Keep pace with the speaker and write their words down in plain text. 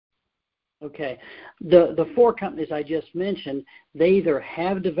Okay. The four companies I just mentioned, they either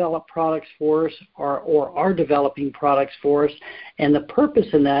have developed products for us or are developing products for us, and the purpose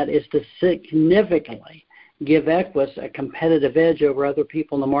in that is to significantly give Equus a competitive edge over other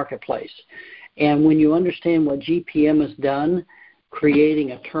people in the marketplace. And when you understand what GPM has done,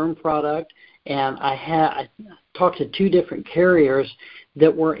 creating a term product, and I talked to two different carriers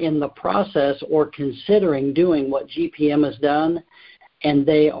that were in the process or considering doing what GPM has done, and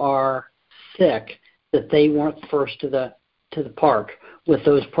they are sick that they weren't first to the park with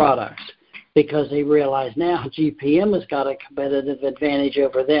those products, because they realize now GPM has got a competitive advantage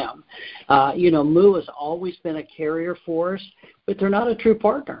over them. Moo has always been a carrier for us, but they're not a true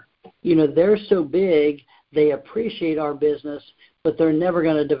partner. They're so big, they appreciate our business, but they're never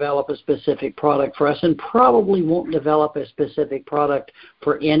going to develop a specific product for us, and probably won't develop a specific product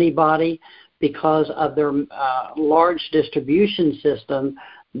for anybody because of their large distribution system.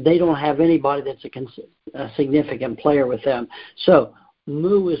 They don't have anybody that's a significant player with them. So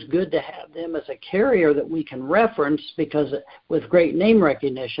Moo is good to have them as a carrier that we can reference because with great name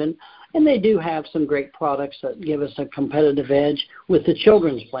recognition, and they do have some great products that give us a competitive edge with the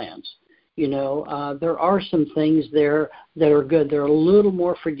children's plans. There are some things there that are good. They're a little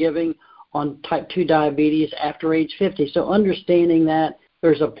more forgiving on type 2 diabetes after age 50. So understanding that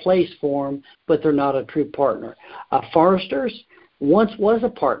there's a place for them, but they're not a true partner. Foresters once was a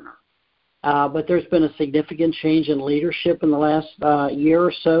partner, but there's been a significant change in leadership in the last year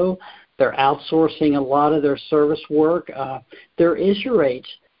or so. They're outsourcing a lot of their service work. Their issue rates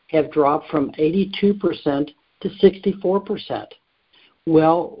have dropped from 82% to 64%.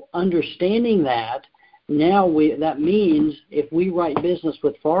 Well, understanding that, now that means if we write business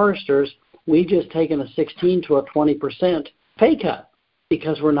with foresters, we've just taken a 16 to a 20% pay cut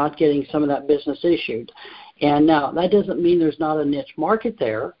because we're not getting some of that business issued. And now that doesn't mean there's not a niche market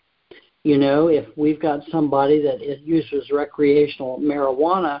there. If we've got somebody that uses recreational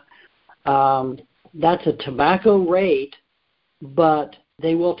marijuana, that's a tobacco rate, but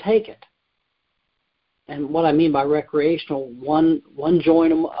they will take it. And what I mean by recreational, one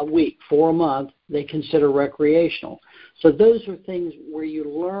joint a week for a month, they consider recreational. So those are things where you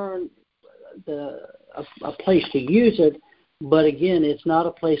learn a place to use it, but again, it's not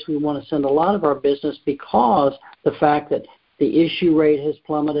a place we want to send a lot of our business because the fact that the issue rate has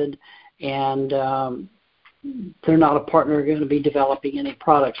plummeted and they're not a partner going to be developing any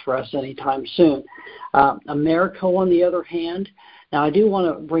products for us anytime soon. Americo, on the other hand, now I do want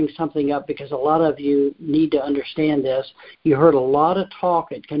to bring something up because a lot of you need to understand this. You heard a lot of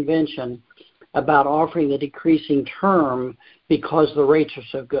talk at convention about offering the decreasing term because the rates are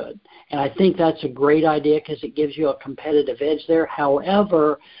so good. And I think that's a great idea because it gives you a competitive edge there.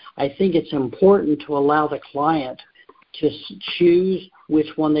 However, I think it's important to allow the client to choose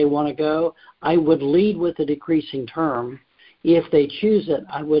which one they want to go. I would lead with the decreasing term. If they choose it,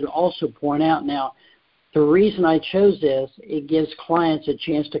 I would also point out now, the reason I chose this, it gives clients a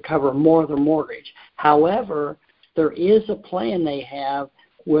chance to cover more of their mortgage. However, there is a plan they have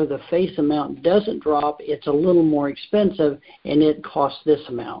where the face amount doesn't drop, it's a little more expensive, and it costs this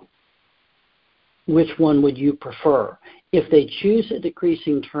amount. Which one would you prefer? If they choose a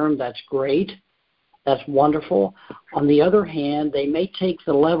decreasing term, that's great. That's wonderful. On the other hand, they may take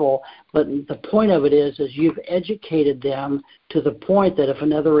the level, but the point of it is you've educated them to the point that if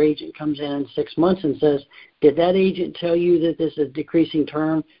another agent comes in 6 months and says, did that agent tell you that this is a decreasing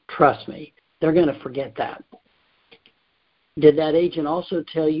term? Trust me, they're going to forget that. Did that agent also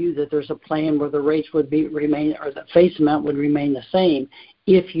tell you that there's a plan where the rates would remain, or the face amount would remain the same?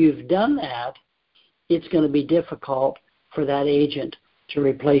 If you've done that, it's going to be difficult for that agent to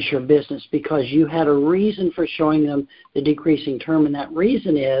replace your business because you had a reason for showing them the decreasing term, and that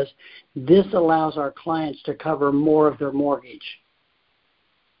reason is this allows our clients to cover more of their mortgage.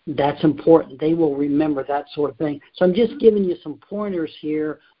 That's important. They will remember that sort of thing. So I'm just giving you some pointers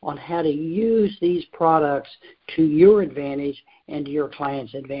here on how to use these products to your advantage and to your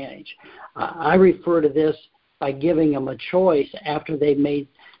client's advantage. I refer to this by giving them a choice after they've made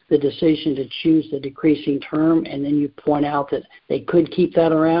the decision to choose the decreasing term, and then you point out that they could keep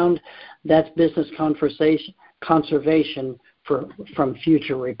that around. That's business conservation from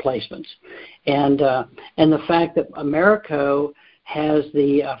future replacements. And the fact that Americo has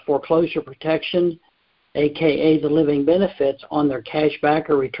the foreclosure protection, aka the living benefits, on their cashback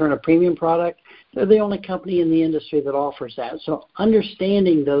or return of premium product, they're the only company in the industry that offers that. So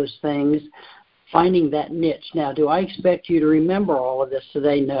understanding those things, finding that niche. Now, do I expect you to remember all of this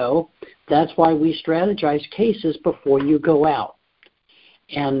today? No. That's why we strategize cases before you go out.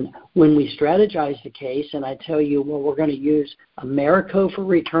 And when we strategize the case, and I tell you, well, we're going to use Americo for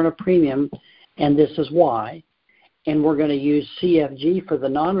return of premium, and this is why, and we're going to use CFG for the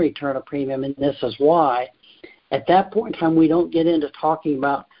non-return of premium, and this is why, at that point in time, we don't get into talking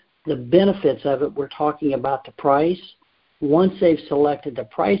about the benefits of it. We're talking about the price. Once they've selected the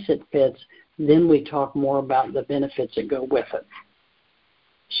price that fits, then we talk more about the benefits that go with it.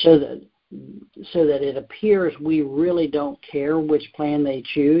 So that it appears we really don't care which plan they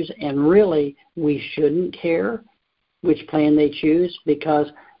choose, and really we shouldn't care which plan they choose, because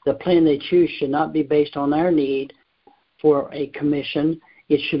the plan they choose should not be based on their need for a commission.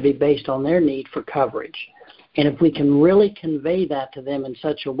 It should be based on their need for coverage. And if we can really convey that to them in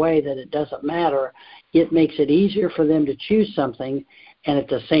such a way that it doesn't matter, it makes it easier for them to choose something, and at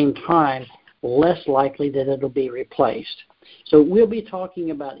the same time, less likely that it'll be replaced. So we'll be talking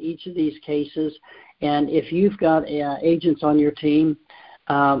about each of these cases, and if you've got agents on your team,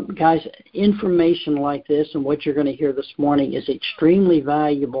 guys, information like this and what you're going to hear this morning is extremely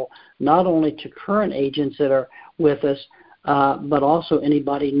valuable, not only to current agents that are with us, but also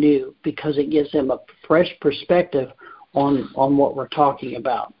anybody new, because it gives them a fresh perspective on what we're talking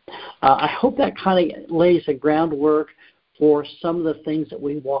about. I hope that kind of lays the groundwork for some of the things that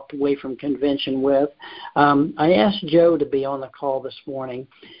we walked away from convention with. I asked Joe to be on the call this morning,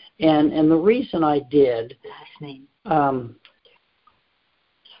 and the reason I did, when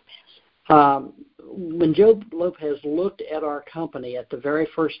Joe Lopez looked at our company at the very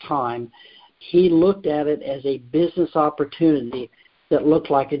first time, he looked at it as a business opportunity that looked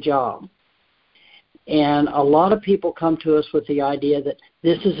like a job. And a lot of people come to us with the idea that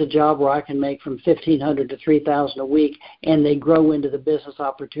this is a job where I can make from $1,500 to $3,000 a week, and they grow into the business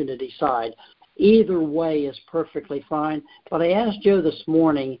opportunity side. Either way is perfectly fine. But I asked Joe this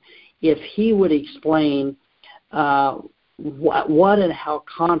morning if he would explain what and how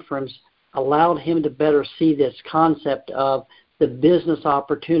conference allowed him to better see this concept of the business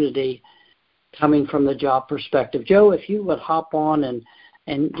opportunity coming from the job perspective. Joe, if you would hop on and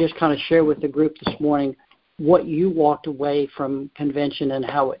just kind of share with the group this morning what you walked away from convention and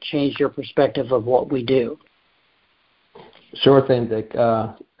how it changed your perspective of what we do. Sure thing, Dick. Dick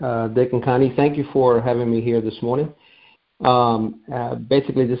and Connie, thank you for having me here this morning.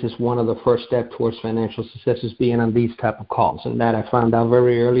 Basically, this is one of the first steps towards financial success, is being on these type of calls, and that I found out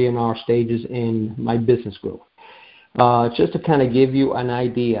very early in our stages in my business growth. Just to kind of give you an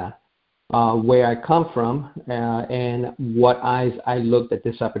idea where I come from and what eyes I looked at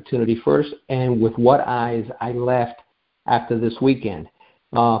this opportunity first, and with what eyes I left after this weekend.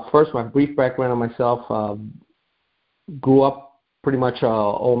 First, my brief background on myself. Grew up pretty much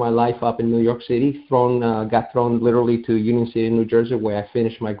all my life up in New York City, got thrown literally to Union City, New Jersey, where I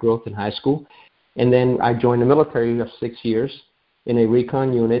finished my growth in high school. And then I joined the military of 6 years in a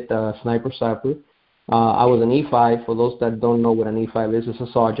recon unit, sniper. I was an E5. For those that don't know what an E5 is, it's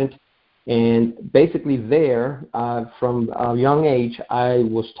a sergeant. And basically there, from a young age, I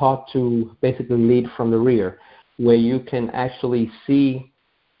was taught to basically lead from the rear, where you can actually see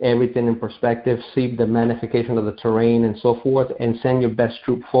everything in perspective, see the magnification of the terrain and so forth, and send your best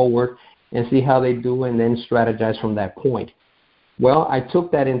troop forward and see how they do, and then strategize from that point. Well, I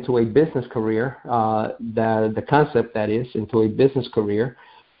took that into a business career, the concept that is, into a business career.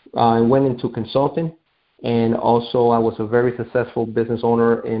 I went into consulting, and also I was a very successful business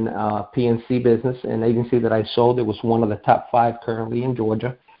owner in PNC business, an agency that I sold. It was one of the top 5 currently in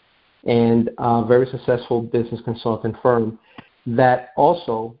Georgia, and a very successful business consulting firm. That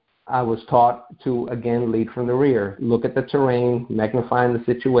also I was taught to, again, lead from the rear. Look at the terrain, magnifying the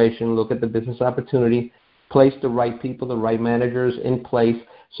situation, look at the business opportunity, place the right people, the right managers in place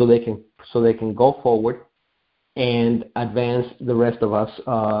so they can go forward and advance the rest of us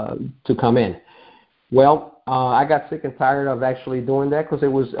to come in. Well, I got sick and tired of actually doing that, because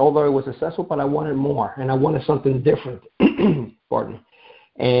although it was successful, but I wanted more, and I wanted something different. Pardon me.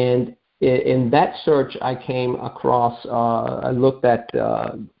 And in that search, I came across, I looked at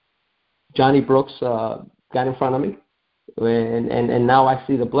Johnny Brooks got in front of me, and now I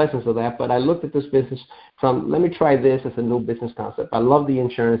see the blessings of that. But I looked at this business from, let me try this as a new business concept. I love the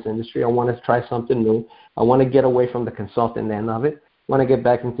insurance industry. I want to try something new. I want to get away from the consulting end of it. I want to get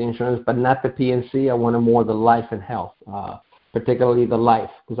back into insurance, but not the PNC. I wanted more the life and health, particularly the life,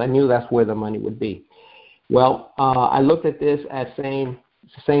 because I knew that's where the money would be. Well, I looked at this as saying,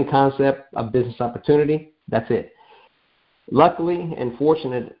 it's the same concept of business opportunity. That's it. Luckily and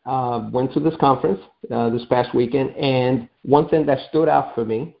fortunate, went to this conference this past weekend, and one thing that stood out for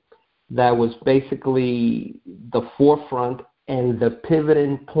me that was basically the forefront and the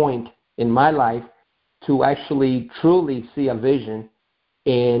pivoting point in my life to actually truly see a vision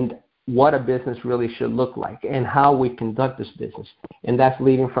and what a business really should look like and how we conduct this business. And that's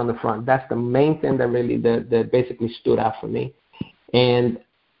leading from the front. That's the main thing that really that basically stood out for me. And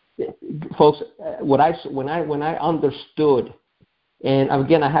folks, when I understood, and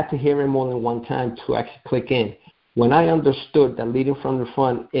again, I had to hear it more than one time to actually click in. When I understood that leading from the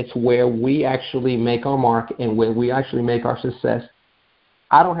front, it's where we actually make our mark and where we actually make our success.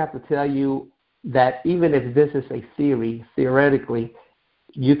 I don't have to tell you that even if this is a theory, theoretically,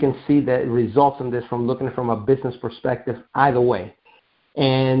 you can see the results in this from looking from a business perspective either way.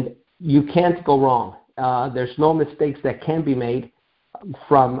 And you can't go wrong. There's no mistakes that can be made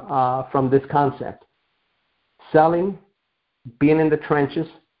from this concept. Selling, being in the trenches,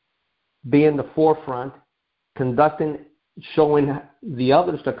 being the forefront, conducting, showing the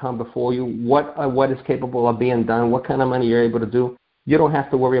others that come before you what is capable of being done, what kind of money you're able to do. You don't have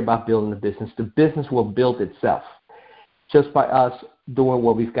to worry about building the business. The business will build itself just by us doing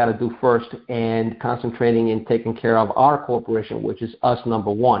what we've got to do first and concentrating and taking care of our corporation, which is us,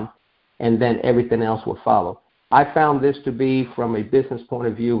 number one, and then everything else will follow. I found this to be, from a business point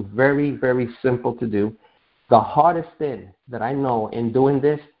of view, very, very simple to do. The hardest thing that I know in doing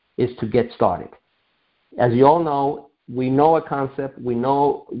this is to get started. As you all know, we know a concept. We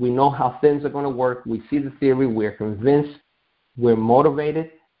know how things are going to work. We see the theory. We're convinced. We're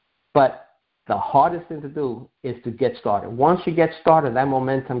motivated. But the hardest thing to do is to get started. Once you get started, that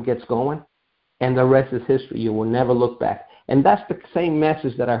momentum gets going, and the rest is history. You will never look back. And that's the same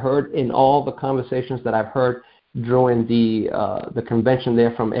message that I heard in all the conversations that I've heard during the convention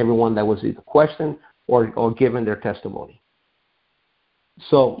there from everyone that was either questioned or given their testimony.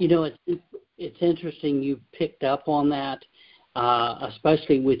 So, it's interesting you picked up on that,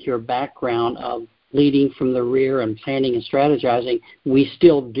 especially with your background of leading from the rear and planning and strategizing. We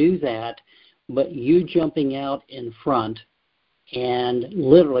still do that, but you jumping out in front and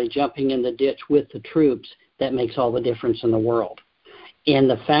literally jumping in the ditch with the troops, that makes all the difference in the world. And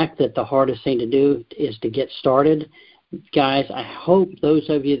the fact that the hardest thing to do is to get started, guys, I hope those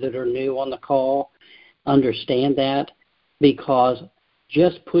of you that are new on the call understand that, because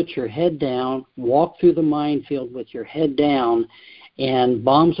just put your head down, walk through the minefield with your head down, and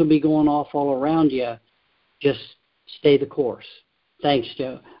bombs will be going off all around you. Just stay the course. Thanks,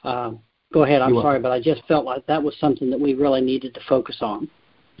 Joe. Go ahead. I'm sorry, but I just felt like that was something that we really needed to focus on.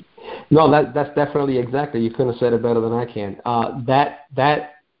 No, that's definitely exactly. You couldn't have said it better than I can.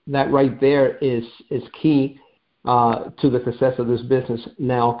 That right there is key to the success of this business.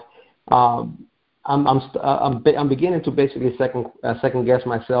 Now, I'm beginning to basically second guess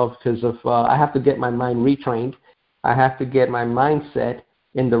myself because of I have to get my mind retrained. I have to get my mindset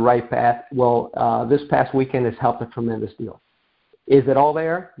in the right path. Well, this past weekend has helped a tremendous deal. Is it all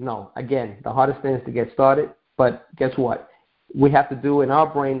there? No. Again, the hardest thing is to get started. But guess what? We have to do in our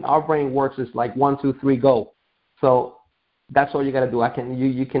brain works is like 1, 2, 3, go. So that's all you got to do.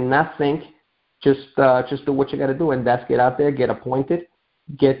 You cannot think. Just do what you got to do, and that's get out there, get appointed.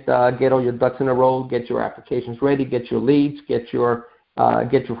 Get all your ducks in a row, get your applications ready, get your leads, get your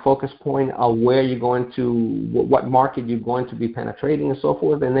focus point on where you're going to, what market you're going to be penetrating and so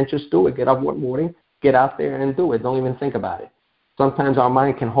forth, and then just do it. Get up one morning, get out there and do it. Don't even think about it. Sometimes our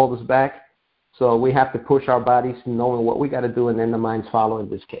mind can hold us back, so we have to push our bodies knowing what we got to do, and then the minds follow in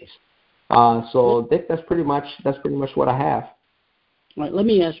this case. So Dick, that's pretty much what I have. All right, let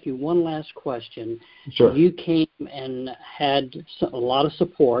me ask you one last question. Sure. You came and had a lot of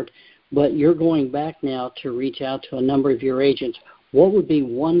support, but you're going back now to reach out to a number of your agents. What would be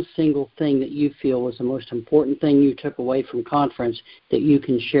one single thing that you feel was the most important thing you took away from conference that you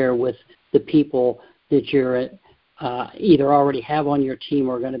can share with the people that you're either already have on your team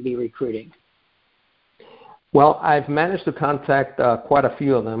or going to be recruiting? Well, I've managed to contact quite a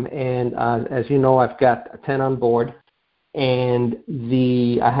few of them, and as you know, I've got 10 on board. And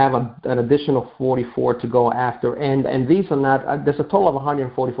I have an additional 44 to go after, and these are not. There's a total of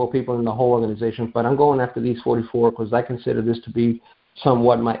 144 people in the whole organization, but I'm going after these 44 because I consider this to be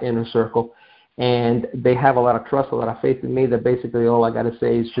somewhat my inner circle, and they have a lot of trust, a lot of faith in me. That basically all I got to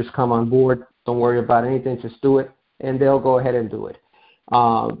say is just come on board. Don't worry about anything, just do it, and they'll go ahead and do it.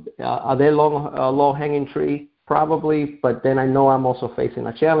 Are they low-hanging tree? Probably, but then I know I'm also facing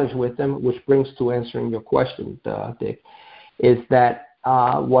a challenge with them, which brings to answering your question, Dick, is that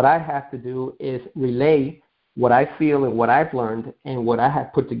what I have to do is relay what I feel and what I've learned and what I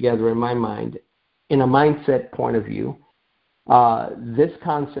have put together in my mind in a mindset point of view, this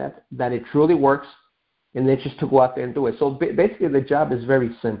concept that it truly works, and then just to go out there and do it. So basically the job is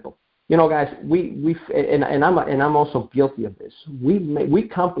very simple. You know, guys, I'm also guilty of this. We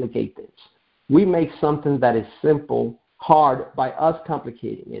complicate things. We make something that is simple hard by us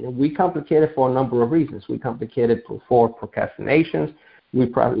complicating it. And we complicate it for a number of reasons. We complicate it for procrastinations. We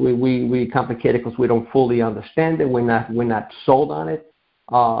complicate it because we don't fully understand it. We're not sold on it.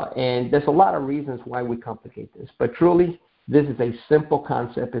 And there's a lot of reasons why we complicate this. But truly, this is a simple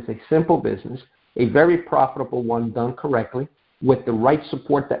concept. It's a simple business, a very profitable one done correctly with the right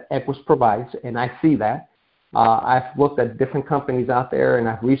support that Equus provides, and I see that. I've looked at different companies out there, and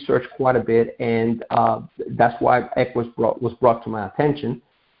I've researched quite a bit, and that's why Equus was brought to my attention,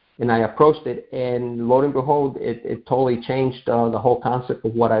 and I approached it, and lo and behold, it totally changed the whole concept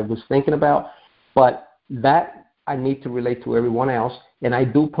of what I was thinking about. But that I need to relate to everyone else, and I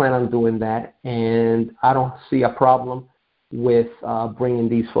do plan on doing that, and I don't see a problem with bringing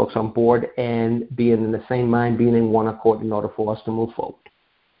these folks on board and being in the same mind, being in one accord in order for us to move forward.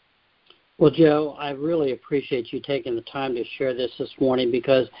 Well, Joe, I really appreciate you taking the time to share this morning,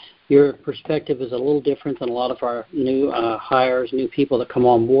 because your perspective is a little different than a lot of our new hires, new people that come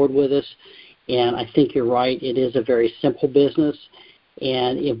on board with us. And I think you're right. It is a very simple business.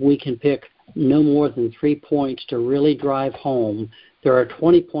 And if we can pick no more than 3 points to really drive home, there are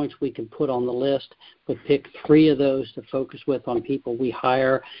 20 points we can put on the list, but pick 3 of those to focus with on people we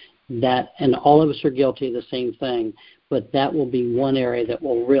hire. That, and all of us are guilty of the same thing, but that will be one area that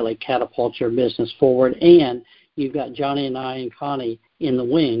will really catapult your business forward. And you've got Johnny and I and Connie in the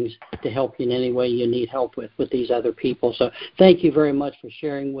wings to help you in any way you need help with these other people. So thank you very much for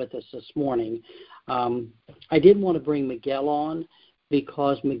sharing with us this morning. I did want to bring Miguel on,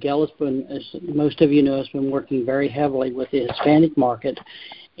 because Miguel has been, as most of you know, has been working very heavily with the Hispanic market.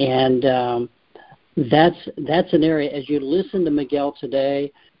 And that's an area, as you listen to Miguel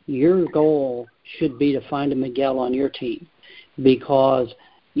today, your goal should be to find a Miguel on your team, because,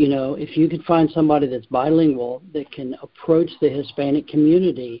 you know, if you can find somebody that's bilingual that can approach the Hispanic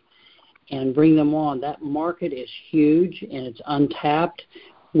community and bring them on, that market is huge and it's untapped.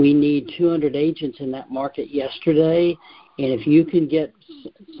 We need 200 agents in that market yesterday. And if you can get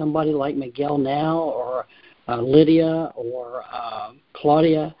somebody like Miguel now, or Lydia, or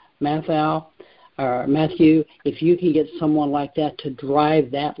Claudia Matthew, if you can get someone like that to drive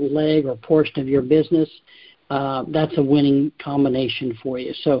that leg or portion of your business, that's a winning combination for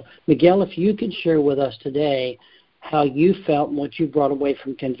you. So, Miguel, if you could share with us today how you felt and what you brought away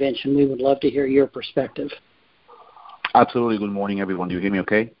from convention, we would love to hear your perspective. Absolutely. Good morning, everyone. Do you hear me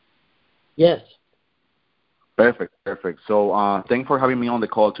okay? Yes. Perfect. So thanks for having me on the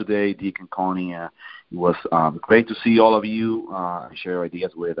call today, Dick and Connie. It was great to see all of you, share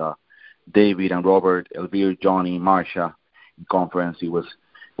ideas with David and Robert, Elvira, Johnny, Marsha in conference. It was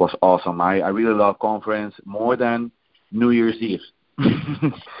awesome. I really love conference more than New Year's Eve.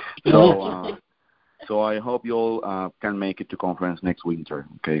 So I hope you all can make it to conference next winter.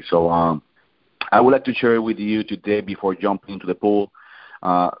 Okay, so I would like to share with you today, before jumping into the pool,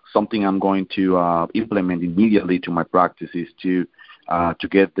 something I'm going to implement immediately to my practice is to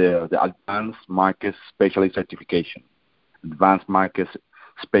get the Advanced Market Specialist certification. Advanced Market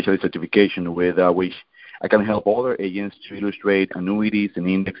Specialist certification, with which I can help other agents to illustrate annuities and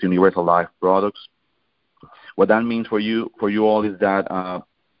index universal life products. What that means for you all is that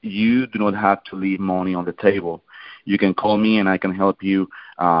you do not have to leave money on the table. You can call me and I can help you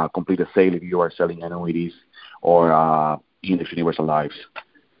complete a sale if you are selling annuities or index universal life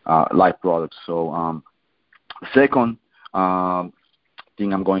products. So second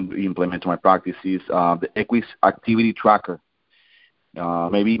thing I'm going to implement to my practice is the Equus Activity Tracker.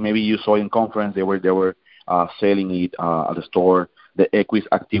 Maybe you saw in conference they were selling it at the store, the Equus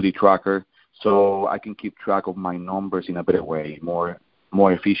Activity Tracker, so I can keep track of my numbers in a better way, more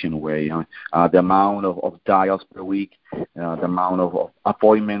efficient way. The amount of dials per week, the amount of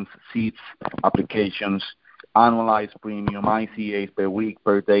appointments, seats, applications, annualized premium, ICAs per week,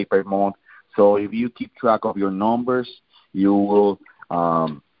 per day, per month. So if you keep track of your numbers, you will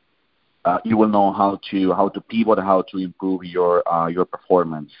know how to pivot, how to improve your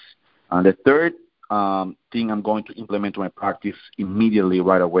performance. And the third thing I'm going to implement to my practice immediately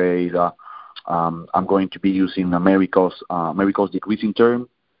right away is I'm going to be using America's decreasing term,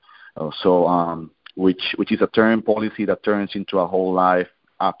 which is a term policy that turns into a whole life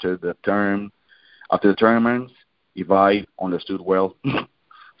after the term ends, if I understood well.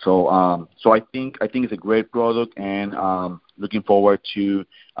 So I think it's a great product, and looking forward to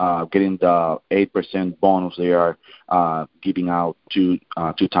getting the 8% bonus they are giving out two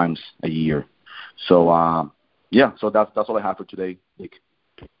times a year. So so that's all I have for today, Nick.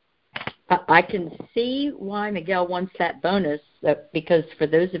 I can see why Miguel wants that bonus, because for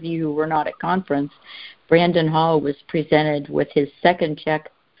those of you who were not at conference, Brandon Hall was presented with his his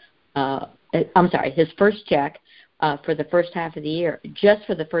first check for the first half of the year, just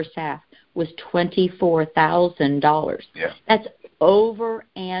for the first half, was $24,000. Yeah. That's over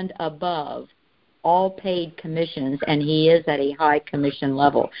and above all paid commissions, and he is at a high commission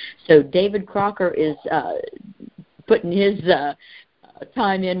level. So David Crocker is putting his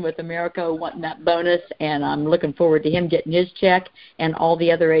time in with America, wanting that bonus, and I'm looking forward to him getting his check, and all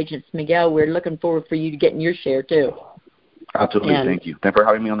the other agents. Miguel, we're looking forward for you to getting your share too. Absolutely. Thank you. Thanks for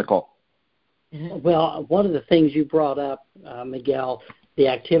having me on the call. Well, one of the things you brought up, Miguel, the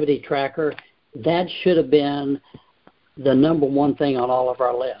activity tracker, that should have been the number one thing on all of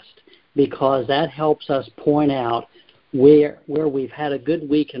our list, because that helps us point out where we've had a good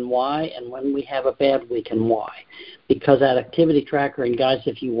week and why, and when we have a bad week and why. Because that activity tracker, and guys,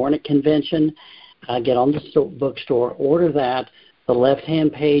 if you weren't at convention, get on the bookstore, order that. The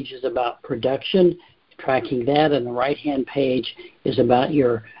left-hand page is about production, tracking that, and the right-hand page is about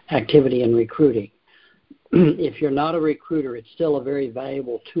your activity and recruiting. If you're not a recruiter, it's still a very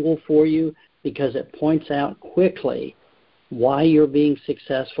valuable tool for you because it points out quickly why you're being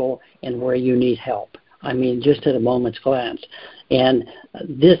successful and where you need help. I mean, just at a moment's glance. And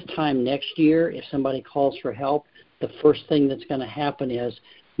this time next year, if somebody calls for help, the first thing that's going to happen is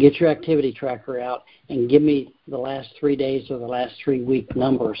get your activity tracker out and give me the last 3 days or the last 3 week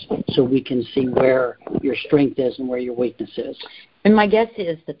numbers so we can see where your strength is and where your weakness is. And my guess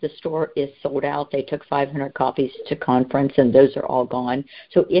is that the store is sold out. They took 500 copies to conference, and those are all gone.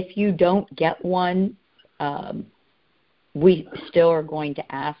 So if you don't get one, we still are going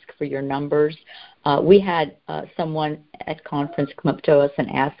to ask for your numbers. We had someone at conference come up to us and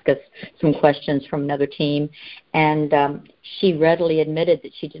ask us some questions from another team, and she readily admitted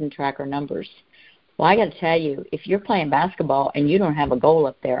that she didn't track her numbers. Well, I got to tell you, if you're playing basketball and you don't have a goal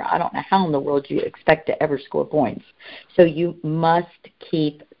up there, I don't know how in the world you expect to ever score points. So you must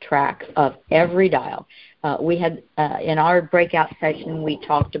keep track of every dial. We had in our breakout session, we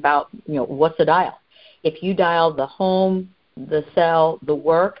talked about, what's a dial? If you dial the home, the cell, the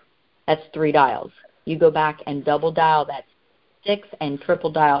work, that's 3 dials. You go back and double dial, that's 6, and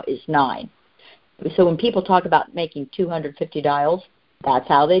triple dial is 9. So when people talk about making 250 dials, that's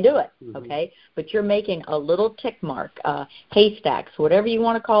how they do it, okay? But you're making a little tick mark, haystacks, whatever you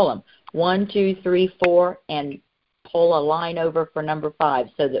want to call them, 1, 2, 3, 4, and pull a line over for number 5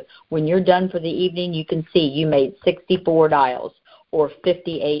 so that when you're done for the evening, you can see you made 64 dials or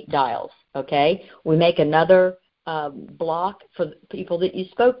 58 dials, okay? We make another block for the people that you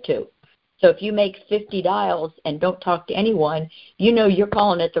spoke to. So if you make 50 dials and don't talk to anyone, you're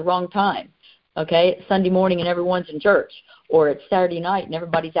calling at the wrong time, okay? It's Sunday morning and everyone's in church, or it's Saturday night and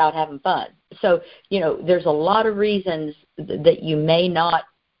everybody's out having fun. So, there's a lot of reasons that you may not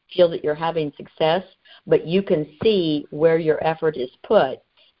feel that you're having success, but you can see where your effort is put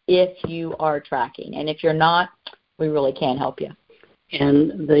if you are tracking. And if you're not, we really can't help you.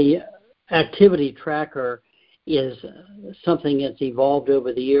 And the activity tracker is something that's evolved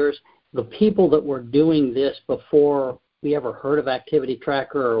over the years. The people that were doing this before we ever heard of activity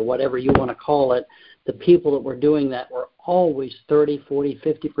tracker or whatever you want to call it, the people that were doing that were always 30, 40,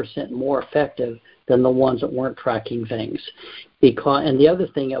 50% more effective than the ones that weren't tracking things. And the other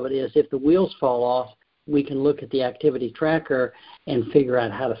thing of it is, if the wheels fall off, we can look at the activity tracker and figure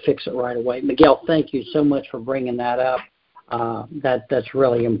out how to fix it right away. Miguel, thank you so much for bringing that up. That's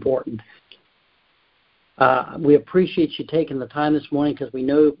really important. We appreciate you taking the time this morning because we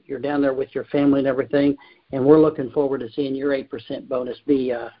know you're down there with your family and everything, and we're looking forward to seeing your 8% bonus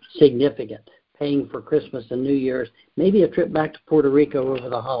be significant, paying for Christmas and New Year's, maybe a trip back to Puerto Rico over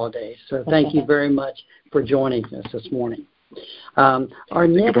the holidays. So thank you very much for joining us this morning. Our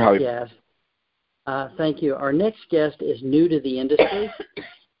next guest, thank you. Our next guest is new to the industry,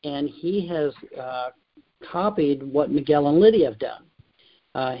 and he has copied what Miguel and Lydia have done.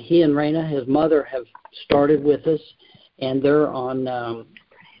 He and Reina, his mother, have started with us, and they're on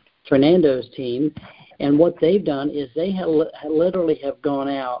Fernando's team. And what they've done is they literally have gone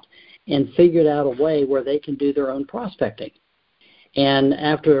out and figured out a way where they can do their own prospecting. And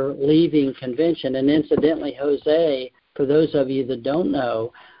after leaving convention, and incidentally, Jose, for those of you that don't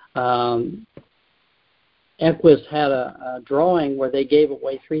know, Equus had a drawing where they gave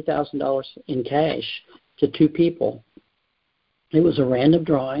away $3,000 in cash to 2 people. It was a random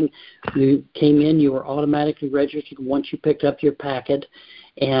drawing. You came in, you were automatically registered once you picked up your packet,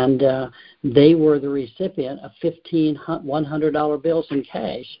 and they were the recipient of $1,500 bills in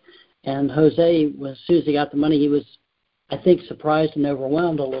cash. And Jose, as soon as he got the money, he was, I think, surprised and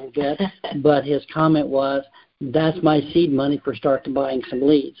overwhelmed a little bit, but his comment was, that's my seed money for starting buying some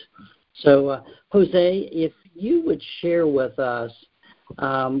leads. So, Jose, if you would share with us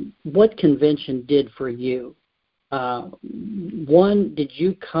what convention did for you. One, did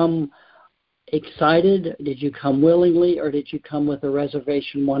you come excited? Did you come willingly, or did you come with a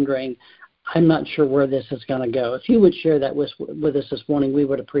reservation, wondering, I'm not sure where this is going to go? If you would share that with us this morning, we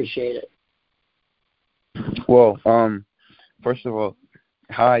would appreciate it. Well, first of all,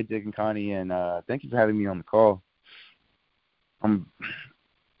 hi, Dick and Connie, and thank you for having me on the call.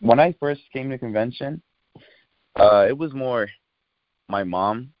 When I first came to convention, it was more my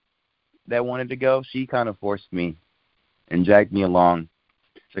mom that wanted to go. She kind of forced me and dragged me along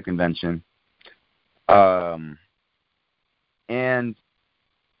to convention. And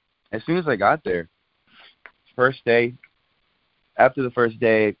as soon as I got there, after the first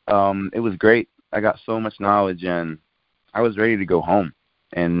day, it was great. I got so much knowledge, and I was ready to go home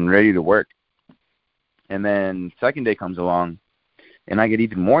and ready to work. And then second day comes along, and I get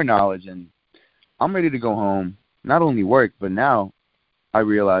even more knowledge, and I'm ready to go home, not only work, but now I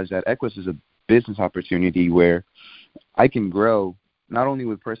realize that Equus is a business opportunity where I can grow not only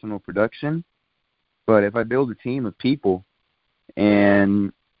with personal production, but if I build a team of people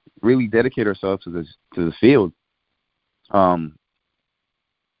and really dedicate ourselves to the field,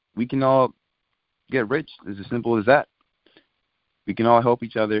 we can all get rich. It's as simple as that. We can all help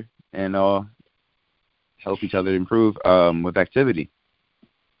each other and help each other improve with activity.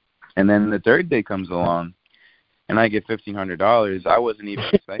 And then the third day comes along, and I get $1,500. I wasn't even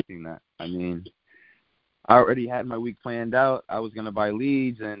expecting that. I mean, I already had my week planned out. I was going to buy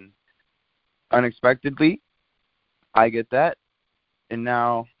leads, and unexpectedly, I get that, and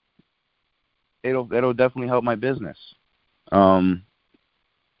now it'll definitely help my business. I'm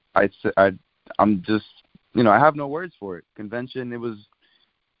just, I have no words for it. Convention, it was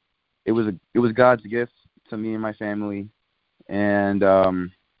God's gift to me and my family, and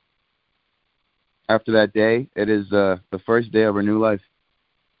after that day, it is the first day of our new life.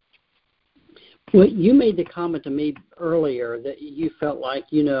 Well, you made the comment to me earlier that you felt like,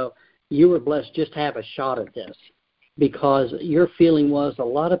 you were blessed just to have a shot at this, because your feeling was a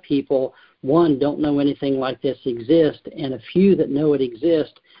lot of people, one, don't know anything like this exists, and a few that know it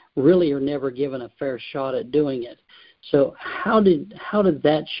exists really are never given a fair shot at doing it. So how did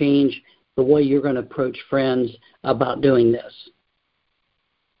that change the way you're going to approach friends about doing this?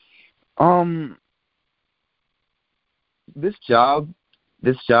 This job,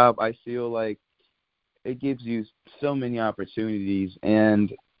 I feel like it gives you so many opportunities,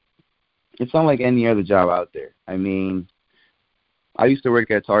 and it's not like any other job out there. I mean, I used to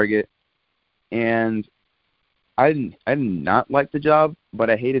work at Target, and I did not like the job, but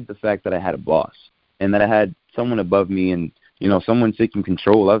I hated the fact that I had a boss and that I had someone above me and, someone taking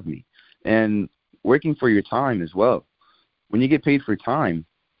control of me. And working for your time as well. When you get paid for time,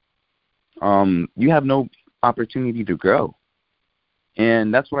 you have no opportunity to grow.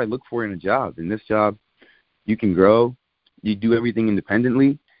 And that's what I look for in a job. In this job, you can grow, you do everything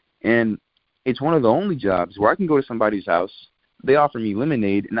independently, and it's one of the only jobs where I can go to somebody's house, they offer me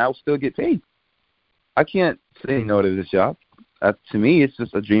lemonade, and I'll still get paid. I can't say no to this job. To me, it's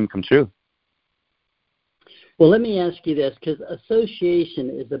just a dream come true. Well, let me ask you this, because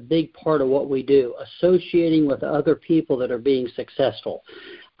association is a big part of what we do, associating with other people that are being successful.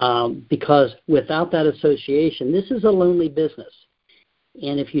 Because without that association, this is a lonely business.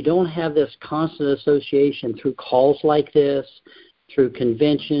 And if you don't have this constant association through calls like this, through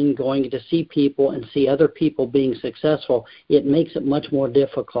convention, going to see people and see other people being successful, it makes it much more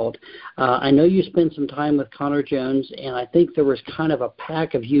difficult. I know you spent some time with Connor Jones, and I think there was kind of a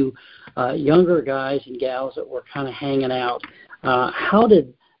pack of you younger guys and gals that were kind of hanging out. How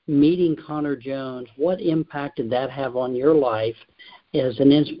did meeting Connor Jones, what impact did that have on your life as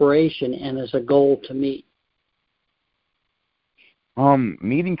an inspiration and as a goal to meet?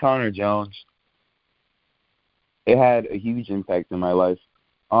 Meeting Connor Jones, it had a huge impact in my life.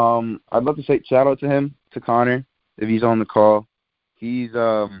 I'd love to say shout out to him, to Connor, if he's on the call. He's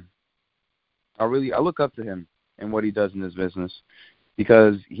I look up to him and what he does in this business,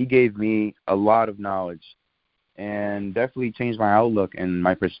 because he gave me a lot of knowledge and definitely changed my outlook and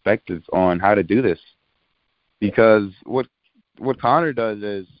my perspective on how to do this. Because what Connor does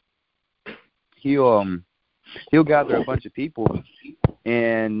is he'll gather a bunch of people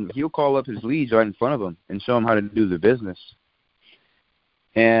and he'll call up his leads right in front of them and show them how to do the business.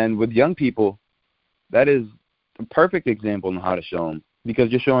 And with young people, that is a perfect example on how to show them,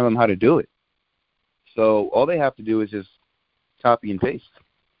 because you're showing them how to do it. So all they have to do is just copy and paste.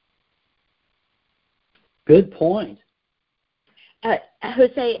 Good point.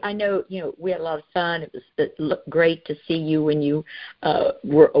 Jose, I know we had a lot of fun. It looked great to see you when you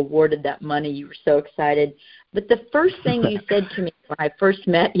were awarded that money. You were so excited. But the first thing you said to me when I first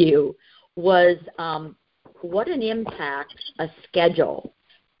met you was what an impact a schedule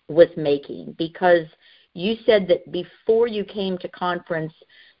was making, because you said that before you came to conference,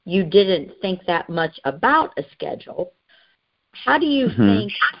 you didn't think that much about a schedule. How do you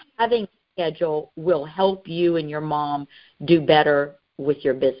think having a schedule will help you and your mom do better with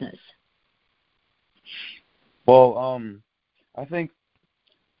your business? Well, I think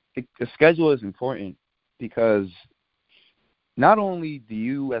the schedule is important because not only do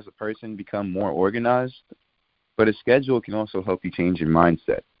you as a person become more organized, but a schedule can also help you change your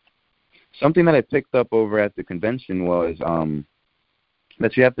mindset. Something that I picked up over at the convention was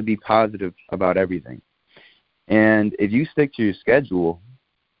that you have to be positive about everything. And if you stick to your schedule,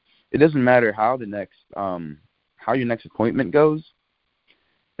 it doesn't matter how your next appointment goes,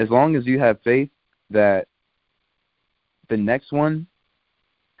 as long as you have faith that the next one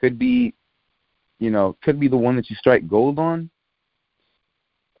could be the one that you strike gold on.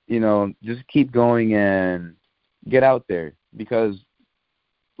 Just keep going and get out there, because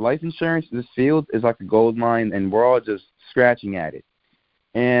life insurance, this field is like a gold mine, and we're all just scratching at it.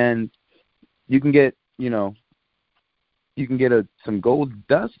 And you can get some gold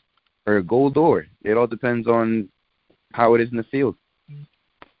dust or a gold ore. It all depends on how it is in the field.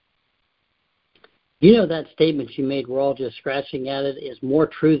 That statement you made, we're all just scratching at it, is more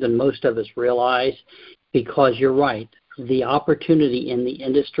true than most of us realize, because you're right. The opportunity in the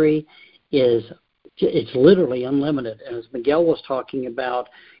industry it's literally unlimited. And as Miguel was talking about,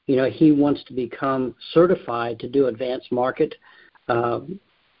 he wants to become certified to do advanced market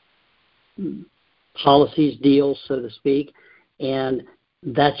policies, deals, so to speak. And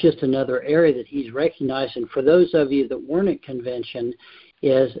that's just another area that he's recognized. And for those of you that weren't at convention,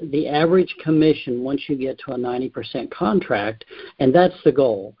 is the average commission once you get to a 90% contract, and that's the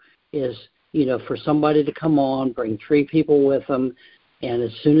goal, is, for somebody to come on, bring 3 people with them, and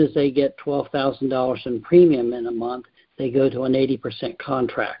as soon as they get $12,000 in premium in a month, they go to an 80%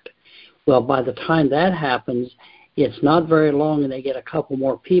 contract. Well, by the time that happens, it's not very long, and they get a couple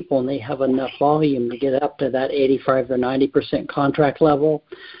more people, and they have enough volume to get up to that 85 or 90% contract level.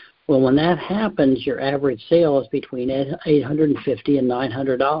 Well, when that happens, your average sale is between $850 and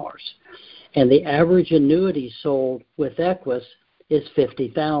 $900, and the average annuity sold with Equus is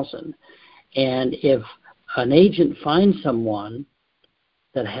 $50,000. And if an agent finds someone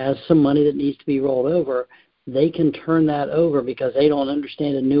that has some money that needs to be rolled over, they can turn that over because they don't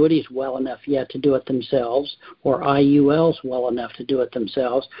understand annuities well enough yet to do it themselves, or IULs well enough to do it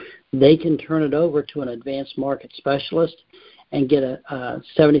themselves. They can turn it over to an advanced market specialist and get a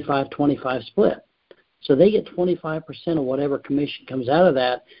 75-25 split. So they get 25% of whatever commission comes out of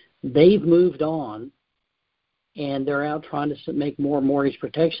that. They've moved on, and they're out trying to make more mortgage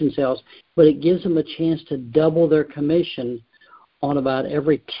protection sales, but it gives them a chance to double their commission on about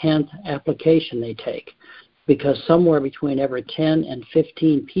every 10th application they take, because somewhere between every 10 and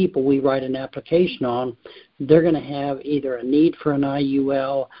 15 people we write an application on, they're going to have either a need for an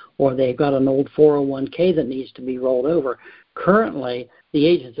IUL or they've got an old 401k that needs to be rolled over. Currently, the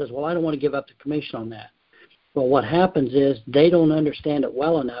agent says, well, I don't want to give up the commission on that. Well, what happens is they don't understand it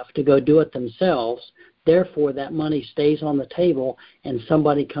well enough to go do it themselves. Therefore, that money stays on the table, and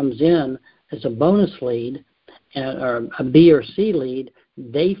somebody comes in as a bonus lead or a B or C lead.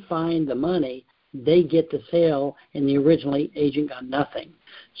 They find the money, they get the sale, and the original agent got nothing.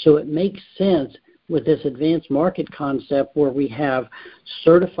 So it makes sense with this advanced market concept where we have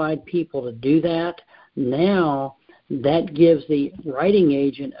certified people to do that. Now that gives the writing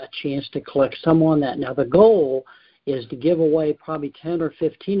agent a chance to collect some on that. Now the goal is to give away probably 10 or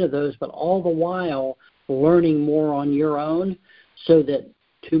 15 of those, but all the while learning more on your own so that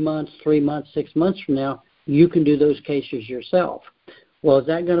 2 months, 3 months, 6 months from now, you can do those cases yourself. Well, is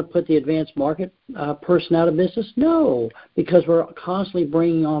that going to put the advanced market person out of business? No, because we're constantly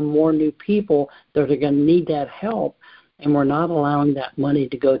bringing on more new people that are going to need that help, and we're not allowing that money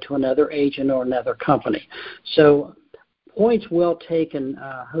to go to another agent or another company. So points well taken,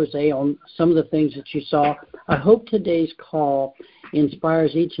 Jose, on some of the things that you saw. I hope today's call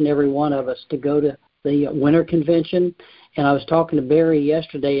inspires each and every one of us to go to the winter convention. And I was talking to Barry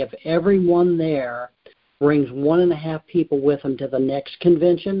yesterday. If everyone there brings 1.5 people with them to the next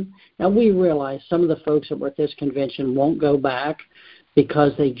convention. Now, we realize some of the folks that were at this convention won't go back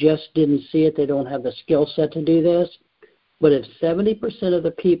because they just didn't see it. They don't have the skill set to do this. But if 70% of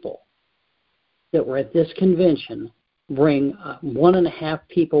the people that were at this convention bring 1.5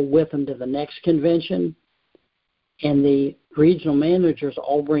 people with them to the next convention, and the regional managers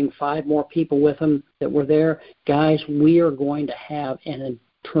all bring 5 more people with them that were there, guys, we are going to have a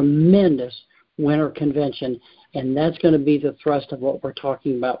tremendous winter convention, and that's going to be the thrust of what we're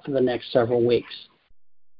talking about for the next several weeks.